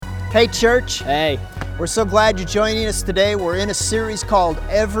Hey church, Hey. we're so glad you're joining us today. We're in a series called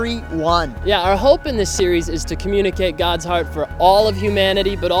Everyone. Yeah, our hope in this series is to communicate God's heart for all of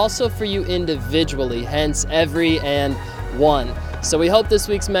humanity, but also for you individually, hence every and one. So we hope this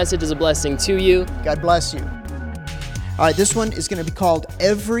week's message is a blessing to you. God bless you. All right, this one is going to be called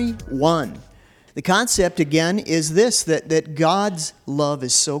Everyone. The concept again is this, that God's love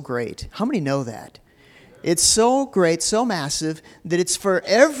is so great. How many know that? It's so great, so massive, that it's for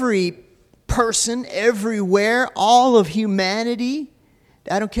every person, everywhere, all of humanity.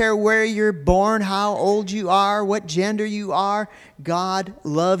 I don't care where you're born, how old you are, what gender you are, God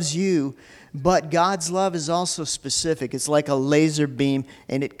loves you. But God's love is also specific. It's like a laser beam,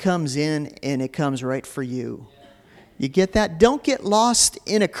 and it comes in, and it comes right for you. You get that? Don't get lost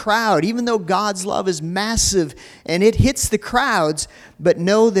in a crowd, even though God's love is massive and it hits the crowds, but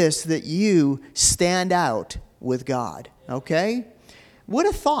know this, that you stand out with God, okay? What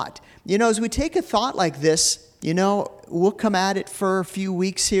a thought. You know, as we take a thought like this, you know, we'll come at it for a few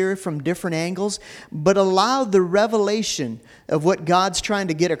weeks here from different angles, but allow the revelation of what God's trying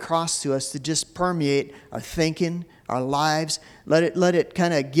to get across to us to just permeate our thinking, our lives. Let it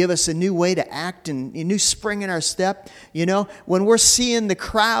kind of give us a new way to act and a new spring in our step. You know, when we're seeing the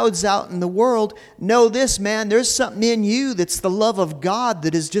crowds out in the world, know this, man, there's something in you that's the love of God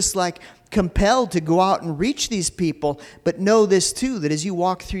that is just like compelled to go out and reach these people. But know this too, that as you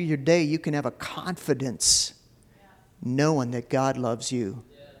walk through your day, you can have a confidence knowing that God loves you.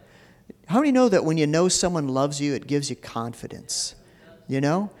 How many know that when you know someone loves you, it gives you confidence? You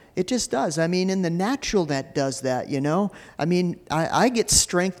know? It just does. I mean, in the natural, that does that, you know? I mean, I get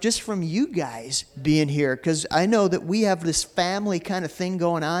strength just from you guys being here because I know that we have this family kind of thing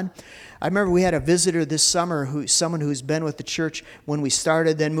going on. I remember we had a visitor this summer, someone who's been with the church when we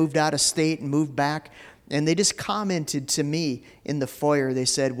started, then moved out of state and moved back. And they just commented to me in the foyer. They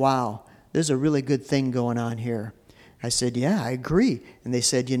said, wow, there's a really good thing going on here. I said, yeah, I agree. And they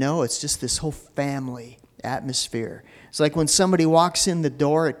said, you know, it's just this whole family atmosphere. It's like when somebody walks in the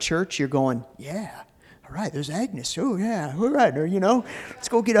door at church, you're going, yeah, all right, there's Agnes. Oh, yeah, all right, or, you know, let's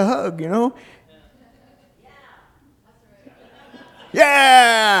go get a hug, you know.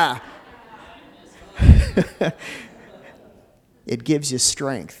 Yeah! It gives you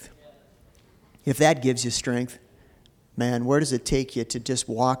strength. If that gives you strength, man, where does it take you to just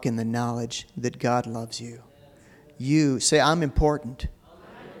walk in the knowledge that God loves you? You say, I'm important.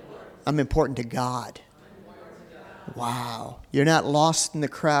 I'm important to God. Wow. You're not lost in the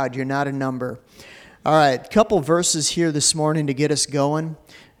crowd. You're not a number. All right, a couple verses here this morning to get us going.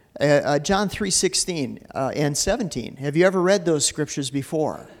 John 3:16 and 17. Have you ever read those scriptures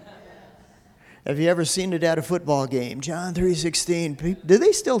before? Have you ever seen it at a football game? John 3:16. Do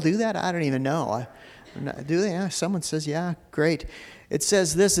they still do that? I don't even know. Do they? Yeah, someone says, yeah, great. It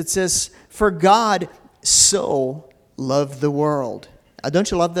says this. It says, for God so loved the world.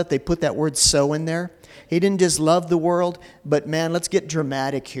 Don't you love that they put that word so in there? He didn't just love the world, but man, let's get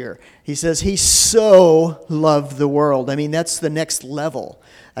dramatic here. He says he so loved the world. I mean, that's the next level.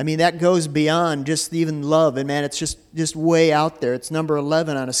 I mean, that goes beyond just even love. And man, it's just way out there. It's number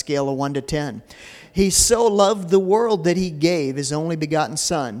 11 on a scale of 1 to 10. He so loved the world that he gave his only begotten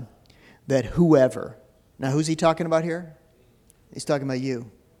son, that whoever. Now, who's he talking about here? He's talking about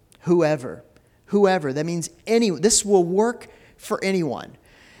you. Whoever. That means anyone. This will work for anyone.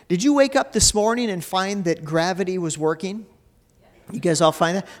 Did you wake up this morning and find that gravity was working? You guys all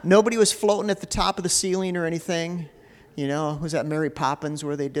find that? Nobody was floating at the top of the ceiling or anything. You know, was that Mary Poppins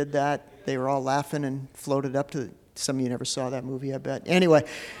where they did that? They were all laughing and floated up to some of you never saw that movie, I bet. Anyway,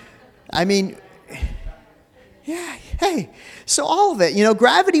 I mean, yeah, hey. So all of it, you know,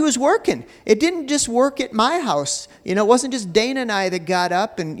 gravity was working. It didn't just work at my house. You know, it wasn't just Dana and I that got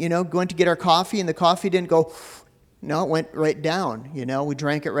up and, you know, going to get our coffee and the coffee didn't go. No, it went right down. You know, we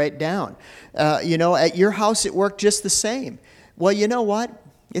drank it right down. You know, at your house, it worked just the same. Well, you know what?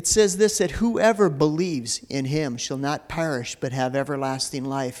 It says this, that whoever believes in him shall not perish, but have everlasting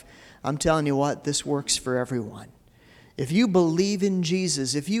life. I'm telling you what, this works for everyone. If you believe in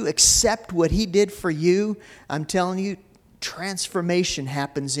Jesus, if you accept what he did for you, I'm telling you, transformation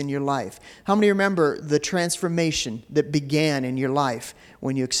happens in your life. How many remember the transformation that began in your life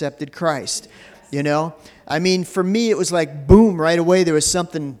when you accepted Christ? You know, I mean, for me, it was like, boom, right away, there was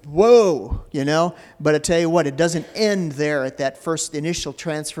something, whoa, you know. But I tell you what, it doesn't end there at that first initial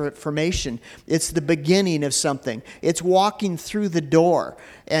transformation. It's the beginning of something. It's walking through the door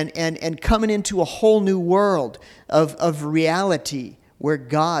and coming into a whole new world of reality where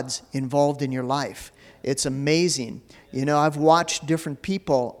God's involved in your life. It's amazing. You know, I've watched different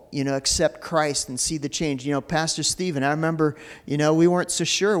people, you know, accept Christ and see the change. You know, Pastor Stephen, I remember, you know, we weren't so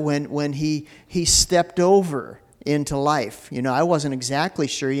sure when he stepped over into life. You know, I wasn't exactly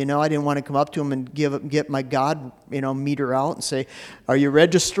sure. You know, I didn't want to come up to him and get my God, you know, meter out and say, "Are you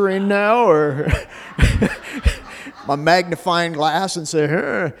registering now?" Or my magnifying glass and say,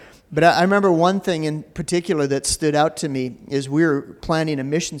 "Huh." But I remember one thing in particular that stood out to me is we were planning a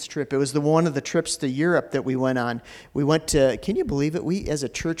missions trip. It was one of the trips to Europe that we went on. We went to, can you believe it? We as a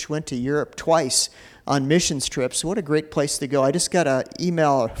church went to Europe twice on missions trips. What a great place to go. I just got an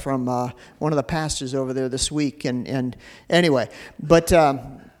email from one of the pastors over there this week. And anyway, but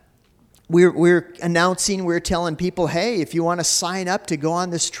we're announcing, we're telling people, hey, if you want to sign up to go on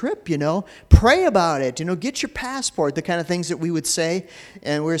this trip, you know, pray about it, you know, get your passport, the kind of things that we would say.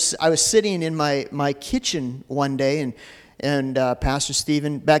 And I was sitting in my kitchen one day, and Pastor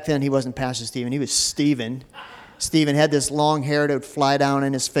Stephen, back then he wasn't Pastor Stephen, he was Stephen. Stephen had this long hair that would fly down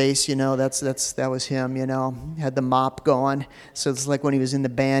in his face, you know, that was him, you know, had the mop going. So it's like when he was in the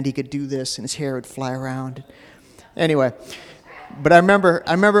band, he could do this and his hair would fly around. Anyway, but I remember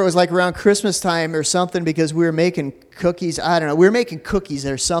it was like around Christmas time or something, because we were making cookies. I don't know, we were making cookies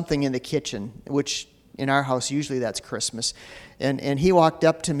or something in the kitchen, which in our house usually that's Christmas. And he walked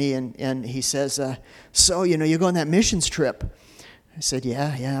up to me and he says, so, you know, you go on that missions trip? I said,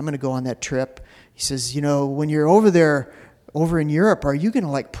 yeah, I'm going to go on that trip. He says, you know, when you're over in Europe, are you going to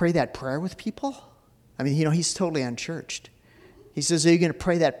like pray that prayer with people? I mean, you know, he's totally unchurched. He says, are you going to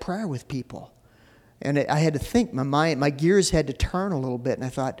pray that prayer with people? And I had to think, my gears had to turn a little bit, and I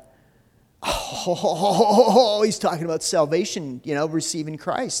thought, oh, he's talking about salvation, you know, receiving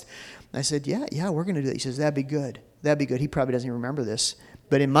Christ. And I said, yeah, we're going to do that. He says, that'd be good. He probably doesn't even remember this.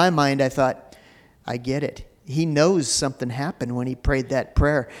 But in my mind, I thought, I get it. He knows something happened when he prayed that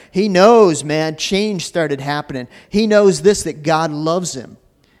prayer. He knows, man, change started happening. He knows this, that God loves him.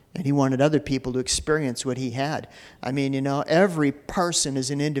 And he wanted other people to experience what he had. I mean, you know, every person is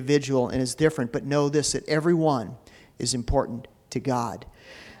an individual and is different, but know this, that everyone is important to God.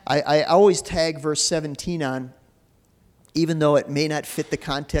 I always tag verse 17 on, even though it may not fit the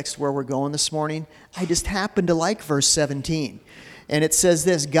context where we're going this morning, I just happen to like verse 17. And it says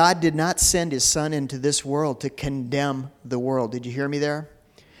this, God did not send his son into this world to condemn the world. Did you hear me there?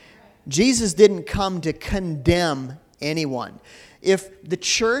 Jesus didn't come to condemn anyone. If the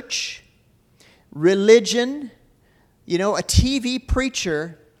church, religion, you know, a TV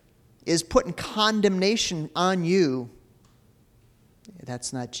preacher is putting condemnation on you,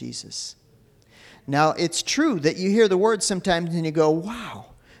 that's not Jesus. Now, it's true that you hear the word sometimes and you go, wow,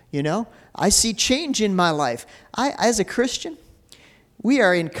 you know, I see change in my life. As a Christian, we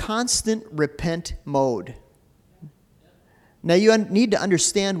are in constant repent mode. Now, you need to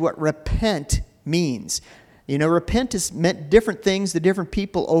understand what repent means. You know, repent has meant different things to different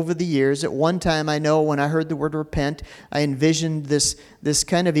people over the years. At one time, I know when I heard the word repent, I envisioned this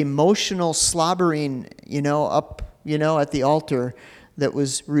kind of emotional slobbering, you know, up, you know, at the altar that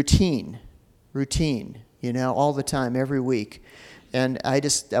was routine, you know, all the time, every week. And I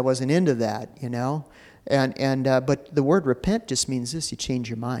wasn't into that, you know. But the word repent just means this, you change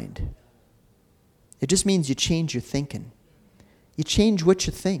your mind. It just means you change your thinking. You change what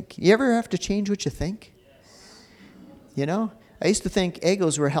you think. You ever have to change what you think? You know, I used to think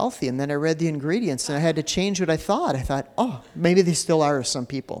Eggos were healthy, and then I read the ingredients, and I had to change what I thought. I thought, oh, maybe they still are some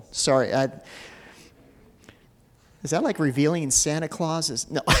people. Sorry. Is that like revealing Santa Claus?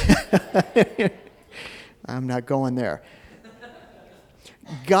 No. I'm not going there.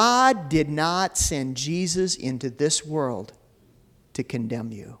 God did not send Jesus into this world to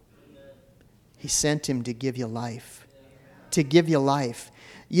condemn you. He sent him to give you life. To give you life.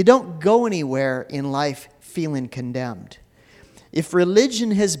 You don't go anywhere in life feeling condemned. If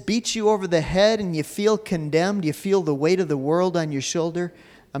religion has beat you over the head and you feel condemned, you feel the weight of the world on your shoulder,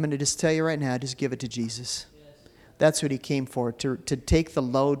 I'm going to just tell you right now, just give it to Jesus. That's what he came for, to take the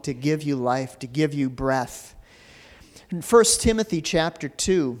load, to give you life, to give you breath. In 1 Timothy chapter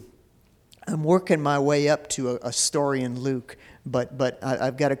 2, I'm working my way up to a story in Luke, but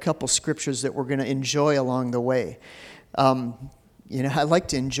I've got a couple scriptures that we're going to enjoy along the way. You know, I like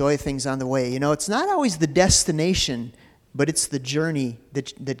to enjoy things on the way. You know, it's not always the destination, but it's the journey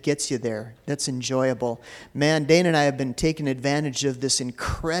that gets you there. That's enjoyable. Man, Dana and I have been taking advantage of this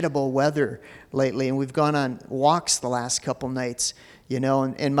incredible weather lately, and we've gone on walks the last couple nights, you know,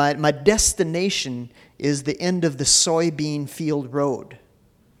 and my destination is the end of the soybean field road,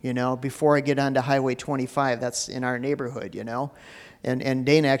 you know, before I get onto Highway 25. That's in our neighborhood, you know. And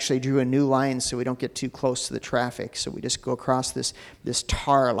Dana actually drew a new line so we don't get too close to the traffic. So we just go across this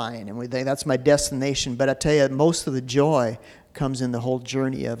tar line, and that's my destination. But I tell you, most of the joy comes in the whole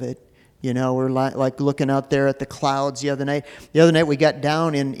journey of it. You know, we're like looking out there at the clouds the other night. The other night we got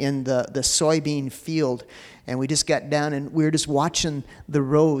down in the soybean field, and we just got down and we were just watching the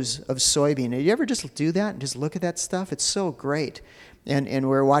rows of soybean. Did you ever just do that and just look at that stuff? It's so great. And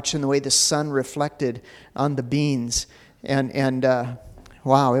we're watching the way the sun reflected on the beans. And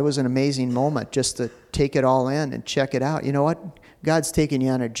wow, it was an amazing moment just to take it all in and check it out. You know what? God's taking you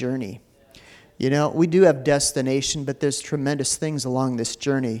on a journey. You know, we do have destination, but there's tremendous things along this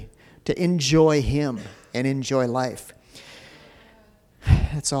journey to enjoy Him and enjoy life.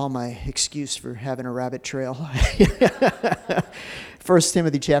 That's all my excuse for having a rabbit trail. 1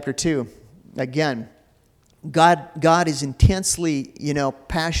 Timothy chapter 2. Again, God is intensely,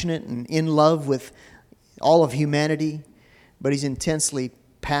 passionate and in love with all of humanity, but He's intensely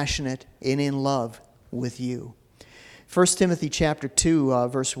passionate and in love with you. 1 Timothy chapter 2,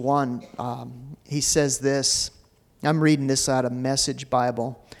 verse 1, he says this. I'm reading this out of Message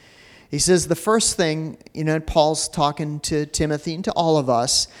Bible. He says the first thing, Paul's talking to Timothy and to all of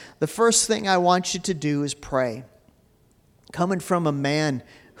us, the first thing I want you to do is pray. Coming from a man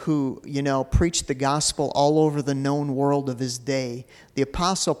who, preached the gospel all over the known world of his day, the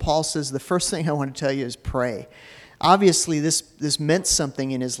Apostle Paul says the first thing I want to tell you is pray. Obviously, this meant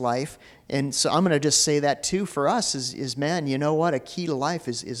something in his life, and so I'm going to just say that too for us is man, you know what? A key to life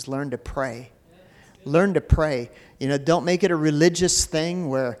is learn to pray. Learn to pray. Don't make it a religious thing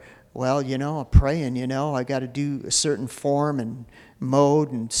where, well, I'm praying, I got to do a certain form and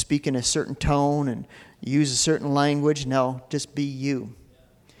mode and speak in a certain tone and use a certain language. No, just be you.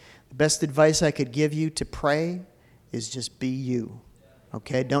 The best advice I could give you to pray is just be you.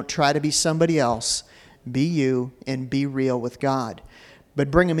 Okay? Don't try to be somebody else. Be you and be real with God. But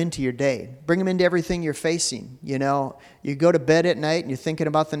bring Him into your day. Bring Him into everything you're facing. You go to bed at night and you're thinking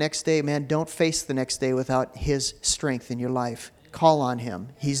about the next day. Man, don't face the next day without His strength in your life. Call on Him.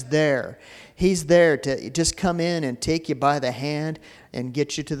 He's there. He's there to just come in and take you by the hand and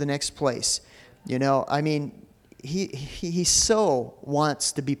get you to the next place. He so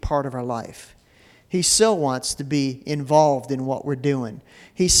wants to be part of our life. He so wants to be involved in what we're doing.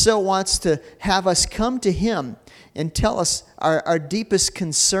 He so wants to have us come to Him and tell us our deepest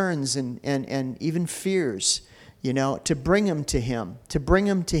concerns and even fears, to bring them to Him. To bring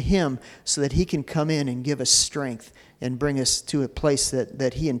them to Him so that He can come in and give us strength and bring us to a place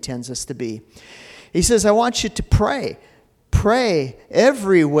that He intends us to be. He says, I want you to pray. Pray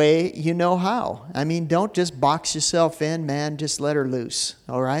every way you know how. Don't just box yourself in, man. Just let her loose,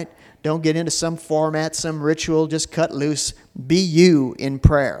 all right? Don't get into some format, some ritual. Just cut loose. Be you in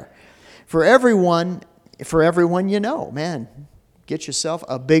prayer. For everyone man. Get yourself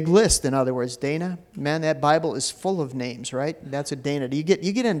a big list. In other words, Dana, man, that Bible is full of names, right? That's what Dana. You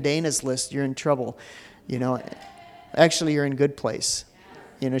get on Dana's list, you're in trouble. Actually, you're in good place.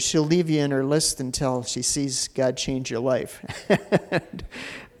 She'll leave you in her list until she sees God change your life.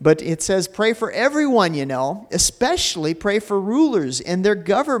 But it says pray for everyone, especially pray for rulers and their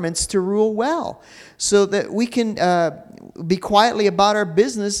governments to rule well, so that we can be quietly about our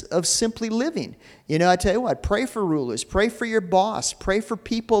business of simply living. I tell you what, pray for rulers, pray for your boss, pray for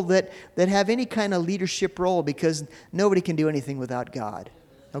people that have any kind of leadership role, because nobody can do anything without God,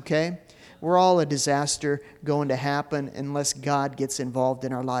 okay? We're all a disaster going to happen unless God gets involved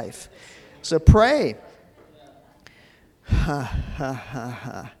in our life. So pray.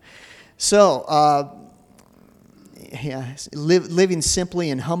 So, living simply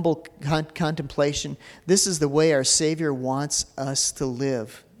in humble contemplation. This is the way our Savior wants us to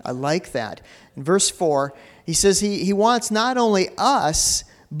live. I like that. In verse 4, he says he wants not only us,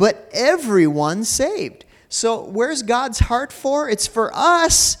 but everyone saved. So where's God's heart for? It's for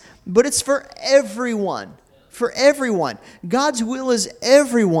us, but it's for everyone. For everyone. God's will is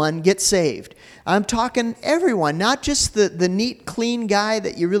everyone get saved. I'm talking everyone, not just the neat, clean guy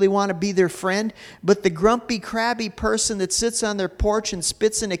that you really want to be their friend, but the grumpy, crabby person that sits on their porch and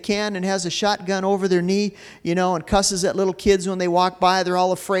spits in a can and has a shotgun over their knee, and cusses at little kids when they walk by. They're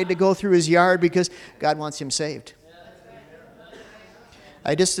all afraid to go through his yard because God wants him saved.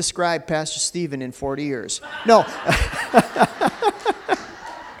 I just described Pastor Stephen in 40 years. No.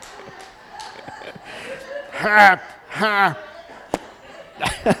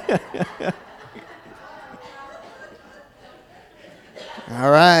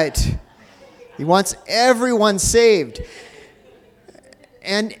 All right. He wants everyone saved.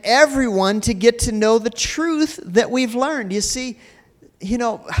 And everyone to get to know the truth that we've learned. You see,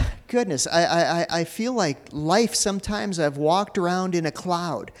 goodness, I feel like life sometimes I've walked around in a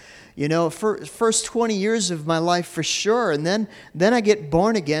cloud. You know, first 20 years of my life for sure. And then I get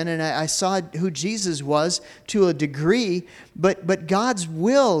born again and I saw who Jesus was to a degree. But God's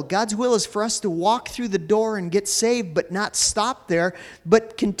will is for us to walk through the door and get saved, but not stop there,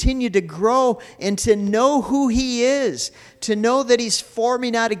 but continue to grow and to know who He is. To know that He's for me,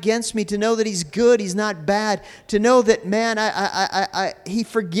 not against me. To know that He's good, He's not bad. To know that, man, He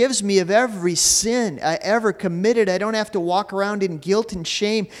forgives me of every sin I ever committed. I don't have to walk around in guilt and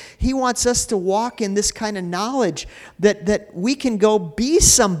shame. He wants us to walk in this kind of knowledge that we can go be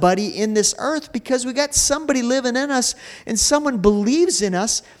somebody in this earth because we got somebody living in us and someone believes in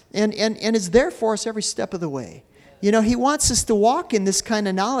us and is there for us every step of the way. You know, He wants us to walk in this kind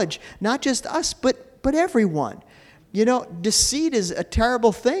of knowledge, not just us, but everyone. You know, deceit is a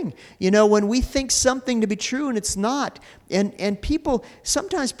terrible thing. You know, when we think something to be true and it's not. And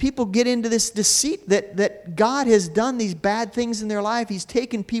sometimes people get into this deceit that God has done these bad things in their life. He's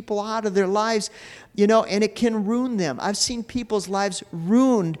taken people out of their lives, you know, and it can ruin them. I've seen people's lives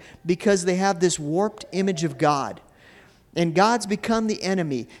ruined because they have this warped image of God. And God's become the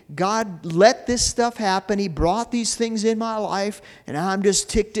enemy. God let this stuff happen. He brought these things in my life, and I'm just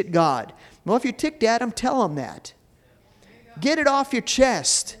ticked at God. Well, if you're ticked at Him, tell Him that. Get it off your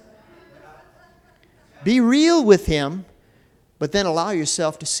chest. Be real with Him, but then allow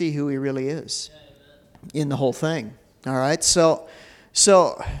yourself to see who He really is in the whole thing. All right? So,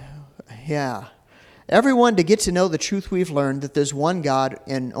 yeah. Everyone to get to know the truth we've learned, that there's one God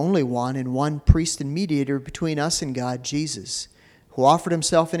and only one, and one priest and mediator between us and God, Jesus, who offered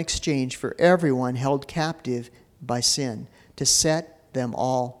Himself in exchange for everyone held captive by sin, to set them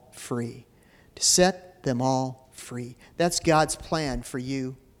all free. To set them all free. That's God's plan for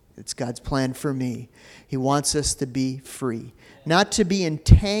you. It's God's plan for me. He wants us to be free. Not to be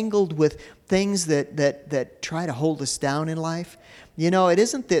entangled with things that try to hold us down in life. You know, it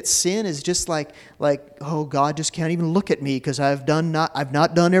isn't that sin is just like oh, God just can't even look at me because I've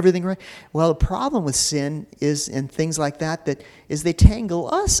not done everything right. Well, the problem with sin is, and things like that is they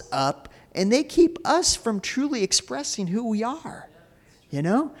tangle us up and they keep us from truly expressing who we are. You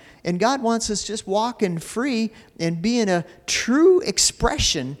know? And God wants us just walking free and being a true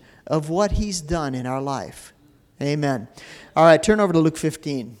expression of what He's done in our life. Amen. All right, turn over to Luke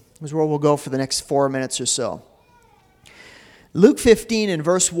 15. This is where we'll go for the next 4 minutes or so. Luke 15 and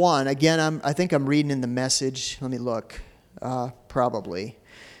verse 1. Again, I think I'm reading in the Message. Let me look. Probably.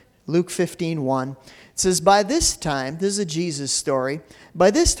 Luke 15:1. It says, by this time, this is a Jesus story, by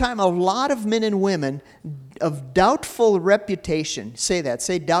this time a lot of men and women of doubtful reputation, say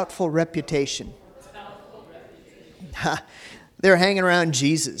doubtful reputation. They're hanging around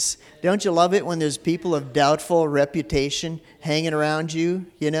Jesus. Don't you love it when there's people of doubtful reputation hanging around you,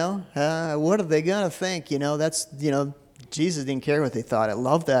 you know? What are they going to think? You know, Jesus didn't care what they thought. I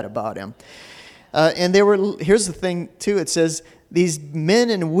love that about Him. And here's the thing too, it says, these men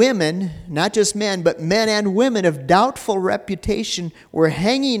and women, not just men, but men and women of doubtful reputation were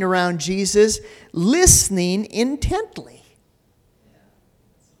hanging around Jesus, listening intently.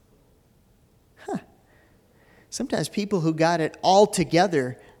 Sometimes people who got it all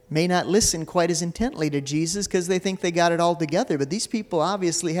together may not listen quite as intently to Jesus because they think they got it all together. But these people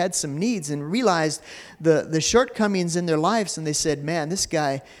obviously had some needs and realized the shortcomings in their lives, and they said, man, this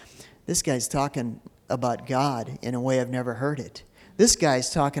guy's talking about God in a way I've never heard it. This guy's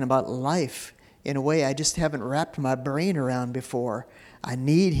talking about life in a way I just haven't wrapped my brain around before. I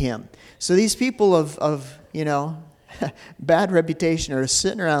need Him. So these people of you know, bad reputation are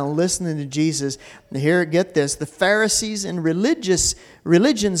sitting around listening to Jesus. And here, get this, the Pharisees and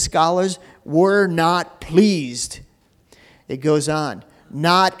religion scholars were not pleased. It goes on,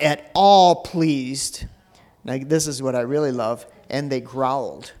 not at all pleased. Now this is what I really love. And they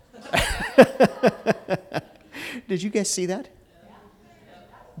growled. Did you guys see that?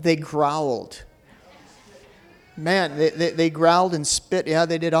 They growled. Man, they growled and spit. Yeah,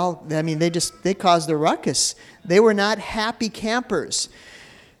 they did all. I mean, they caused a ruckus. They were not happy campers.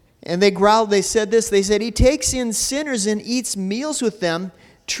 And they growled. They said this. They said, He takes in sinners and eats meals with them,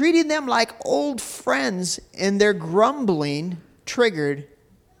 treating them like old friends. And their grumbling triggered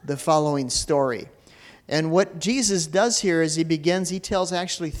the following story. And what Jesus does here is he tells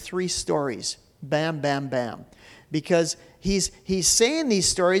actually 3 stories. Bam, bam, bam. Because he's saying these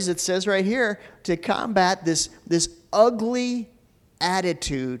stories, it says right here, to combat this ugly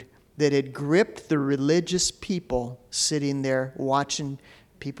attitude that had gripped the religious people sitting there watching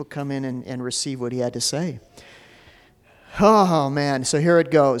people come in and receive what he had to say. Oh, man. So here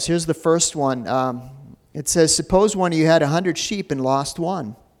it goes. Here's the first one. It says, suppose one of you had 100 sheep and lost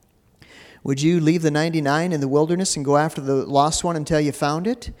one. Would you leave the 99 in the wilderness and go after the lost one until you found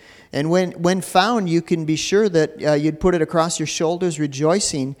it? And when found, you can be sure that you'd put it across your shoulders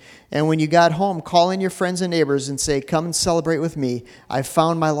rejoicing. And when you got home, call in your friends and neighbors and say, come and celebrate with me. I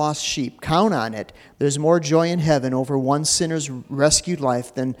found my lost sheep. Count on it. There's more joy in heaven over one sinner's rescued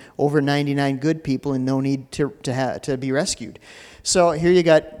life than over 99 good people and no need to be rescued. So here you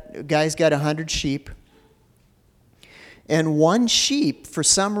got, guy's got 100 sheep. And one sheep, for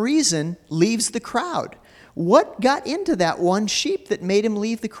some reason, leaves the crowd. What got into that one sheep that made him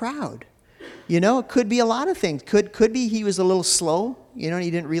leave the crowd? You know, it could be a lot of things. Could be he was a little slow. You know, he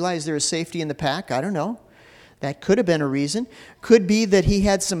didn't realize there was safety in the pack. I don't know. That could have been a reason. Could be that he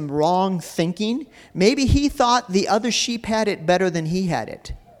had some wrong thinking. Maybe he thought the other sheep had it better than he had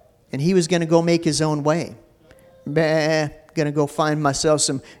it. And he was going to go make his own way. Going to go find myself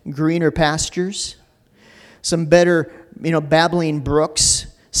some greener pastures. Some better, babbling brooks,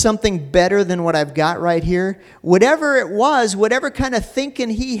 something better than what I've got right here. Whatever it was, whatever kind of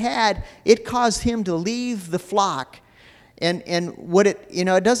thinking he had, it caused him to leave the flock. And what it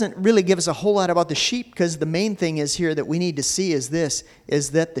doesn't really give us a whole lot about the sheep, because the main thing is here that we need to see is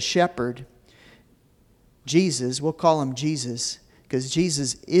that the shepherd, Jesus, we'll call him Jesus, because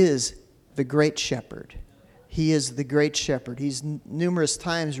Jesus is the great shepherd. He is the great shepherd. He's numerous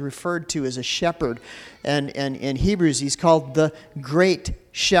times referred to as a shepherd. And in Hebrews, he's called the great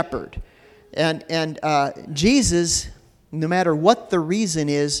shepherd. And Jesus, no matter what the reason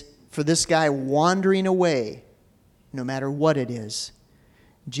is for this guy wandering away, no matter what it is,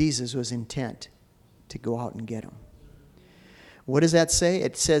 Jesus was intent to go out and get him. What does that say?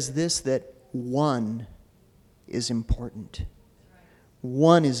 It says this, that one is important.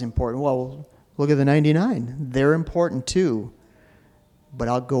 One is important. Well, look at the 99. They're important too. But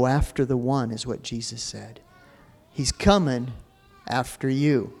I'll go after the one, is what Jesus said. He's coming after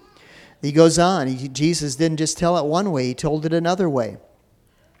you. He goes on. Jesus didn't just tell it one way. He told it another way.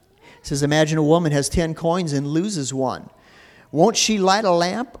 He says, imagine a woman has 10 coins and loses one. Won't she light a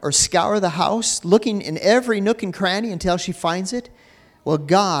lamp or scour the house, looking in every nook and cranny until she finds it? Well,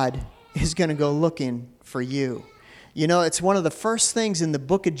 God is going to go looking for you. You know, it's one of the first things in the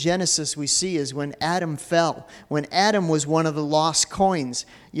book of Genesis we see is when Adam fell. When Adam was one of the lost coins,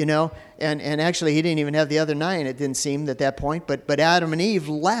 and actually he didn't even have the other 9, it didn't seem at that point, but Adam and Eve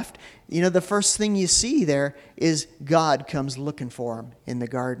left. The first thing you see there is God comes looking for him in the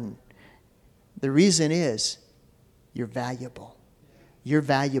garden. The reason is you're valuable. You're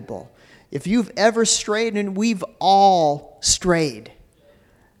valuable. If you've ever strayed, and we've all strayed,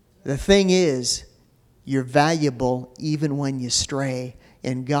 the thing is, you're valuable even when you stray.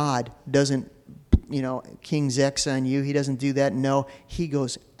 And God doesn't, King's X on you. He doesn't do that. No, he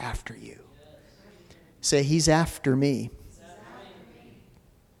goes after you. Say, he's after me.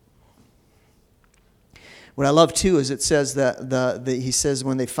 What I love too is it says that he says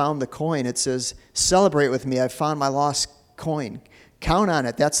when they found the coin, it says, celebrate with me. I found my lost coin. Count on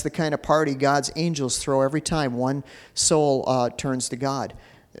it. That's the kind of party God's angels throw every time one soul turns to God.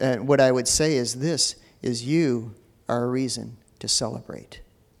 And what I would say is this, is you are a reason to celebrate.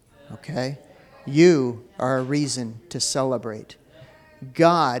 Okay? You are a reason to celebrate.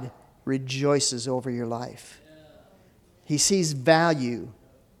 God rejoices over your life. He sees value,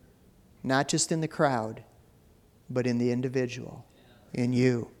 not just in the crowd, but in the individual, in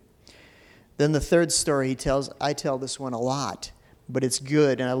you. Then the third story he tells, I tell this one a lot, but it's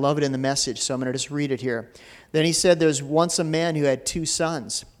good, and I love it in the Message, so I'm going to just read it here. Then he said, there's once a man who had 2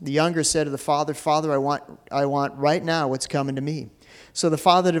 sons. The younger said to the father, Father, I want right now what's coming to me. So the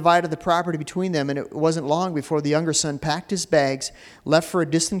father divided the property between them, and it wasn't long before the younger son packed his bags, left for a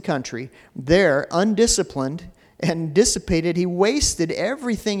distant country. There, undisciplined and dissipated, he wasted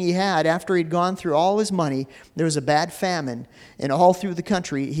everything he had. After he'd gone through all his money, there was a bad famine, and all through the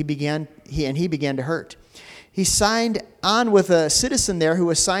country he began to hurt. He signed on with a citizen there who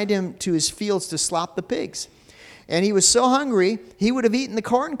assigned him to his fields to slop the pigs. And he was so hungry, he would have eaten the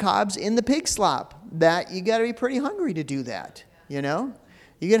corn cobs in the pig slop. That you got to be pretty hungry to do that, You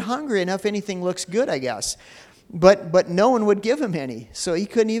get hungry enough, anything looks good, I guess. But no one would give him any, so he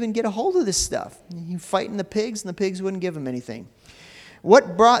couldn't even get a hold of this stuff. He fighting the pigs, and the pigs wouldn't give him anything.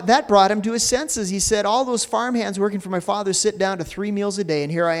 That brought him to his senses. He said, all those farmhands working for my father sit down to 3 meals a day,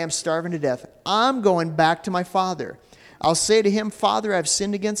 and here I am starving to death. I'm going back to my father. I'll say to him, Father, I've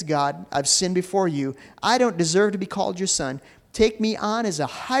sinned against God. I've sinned before you. I don't deserve to be called your son. Take me on as a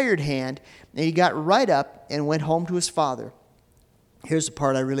hired hand. And he got right up and went home to his father. Here's the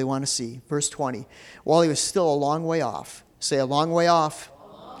part I really want to see. Verse 20. While he was still a long way off. Say, a long way off.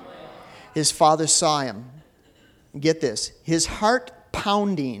 His father saw him. Get this. His heart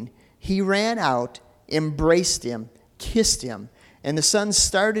pounding He ran out, embraced him, kissed him. And the son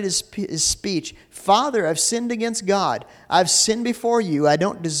started his speech, "Father, I've sinned against God. I've sinned before you. I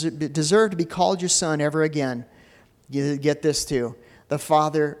don't deserve to be called your son ever again." You get this too. The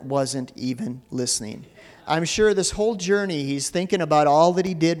father wasn't even listening. I'm sure this whole journey he's thinking about all that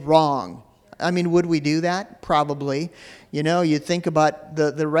he did wrong. I mean, would we do that? Probably. You know, you think about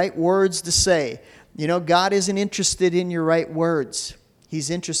the right words to say. You know, God isn't interested in your right words. He's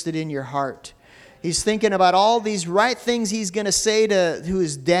interested in your heart. He's thinking about all these right things he's going to say to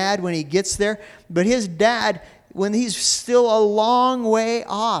his dad when he gets there. But his dad, when he's still a long way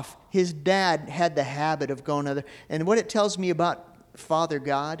off, his dad had the habit of going other. And what it tells me about Father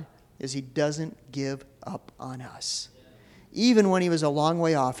God is he doesn't give up on us. Even when he was a long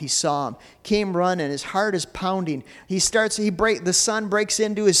way off, he saw him, came running, his heart is pounding. The son breaks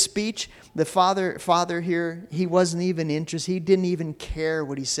into his speech. The father here, he wasn't even interested. He didn't even care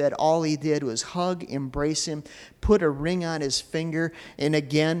what he said. All he did was hug, embrace him, put a ring on his finger. And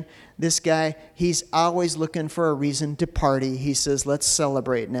again, this guy, he's always looking for a reason to party. He says, "Let's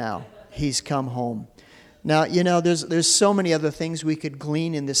celebrate now. He's come home." Now, you know, there's so many other things we could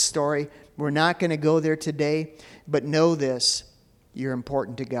glean in this story. We're not going to go there today, but know this, you're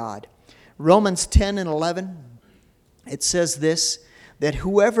important to God. Romans 10 and 11, it says this, that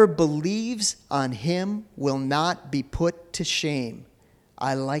whoever believes on him will not be put to shame.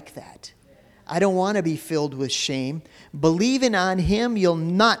 I like that. I don't want to be filled with shame. Believing on him, you'll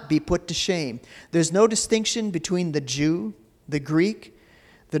not be put to shame. There's no distinction between the Jew, the Greek,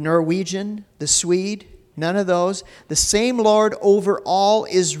 the Norwegian, the Swede, none of those. The same Lord over all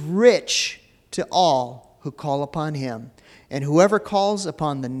is rich to all who call upon him. And whoever calls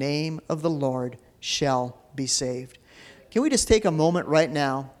upon the name of the Lord shall be saved. Can we just take a moment right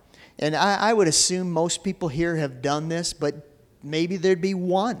now? And I would assume most people here have done this, but maybe there'd be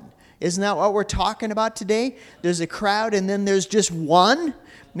one. Isn't that what we're talking about today? There's a crowd and then there's just one.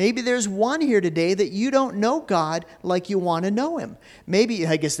 Maybe there's one here today that you don't know God like you want to know him. Maybe,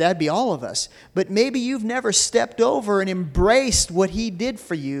 I guess that'd be all of us. But maybe you've never stepped over and embraced what he did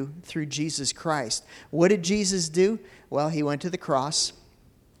for you through Jesus Christ. What did Jesus do? Well, he went to the cross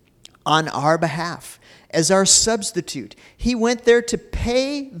on our behalf as our substitute. He went there to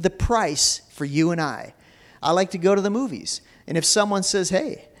pay the price for you and I. I like to go to the movies. And if someone says,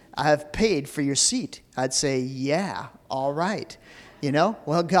 "Hey, I have paid for your seat," I'd say, "Yeah, all right." You know,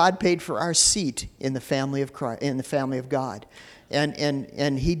 well, God paid for our seat in the family of Christ, in the family of God.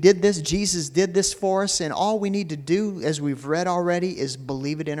 And he did this, Jesus did this for us, and all we need to do, as we've read already, is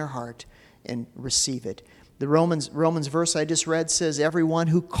believe it in our heart and receive it. The Romans verse I just read says, "Everyone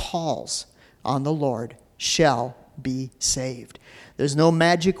who calls on the Lord shall be saved." There's no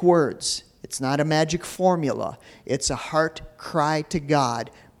magic words. It's not a magic formula. It's a heart cry to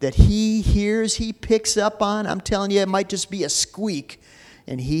God that he hears, he picks up on. I'm telling you, it might just be a squeak,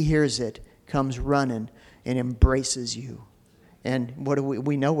 and he hears it, comes running, and embraces you. And what do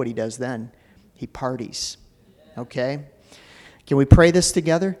we know what he does then? He parties. Okay? Can we pray this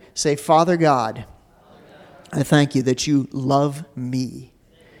together? Say, "Father God, I thank you that you love me.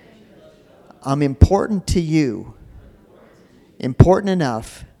 I'm important to you, important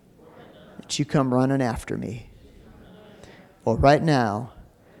enough that you come running after me. Well, right now,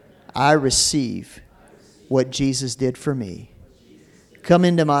 I receive what Jesus did for me. Come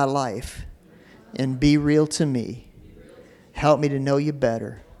into my life and be real to me. Help me to know you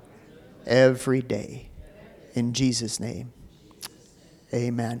better every day. In Jesus' name,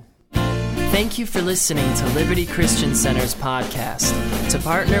 amen." Thank you for listening to Liberty Christian Center's podcast. To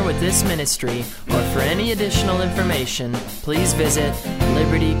partner with this ministry or for any additional information, please visit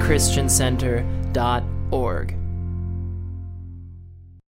libertychristiancenter.org.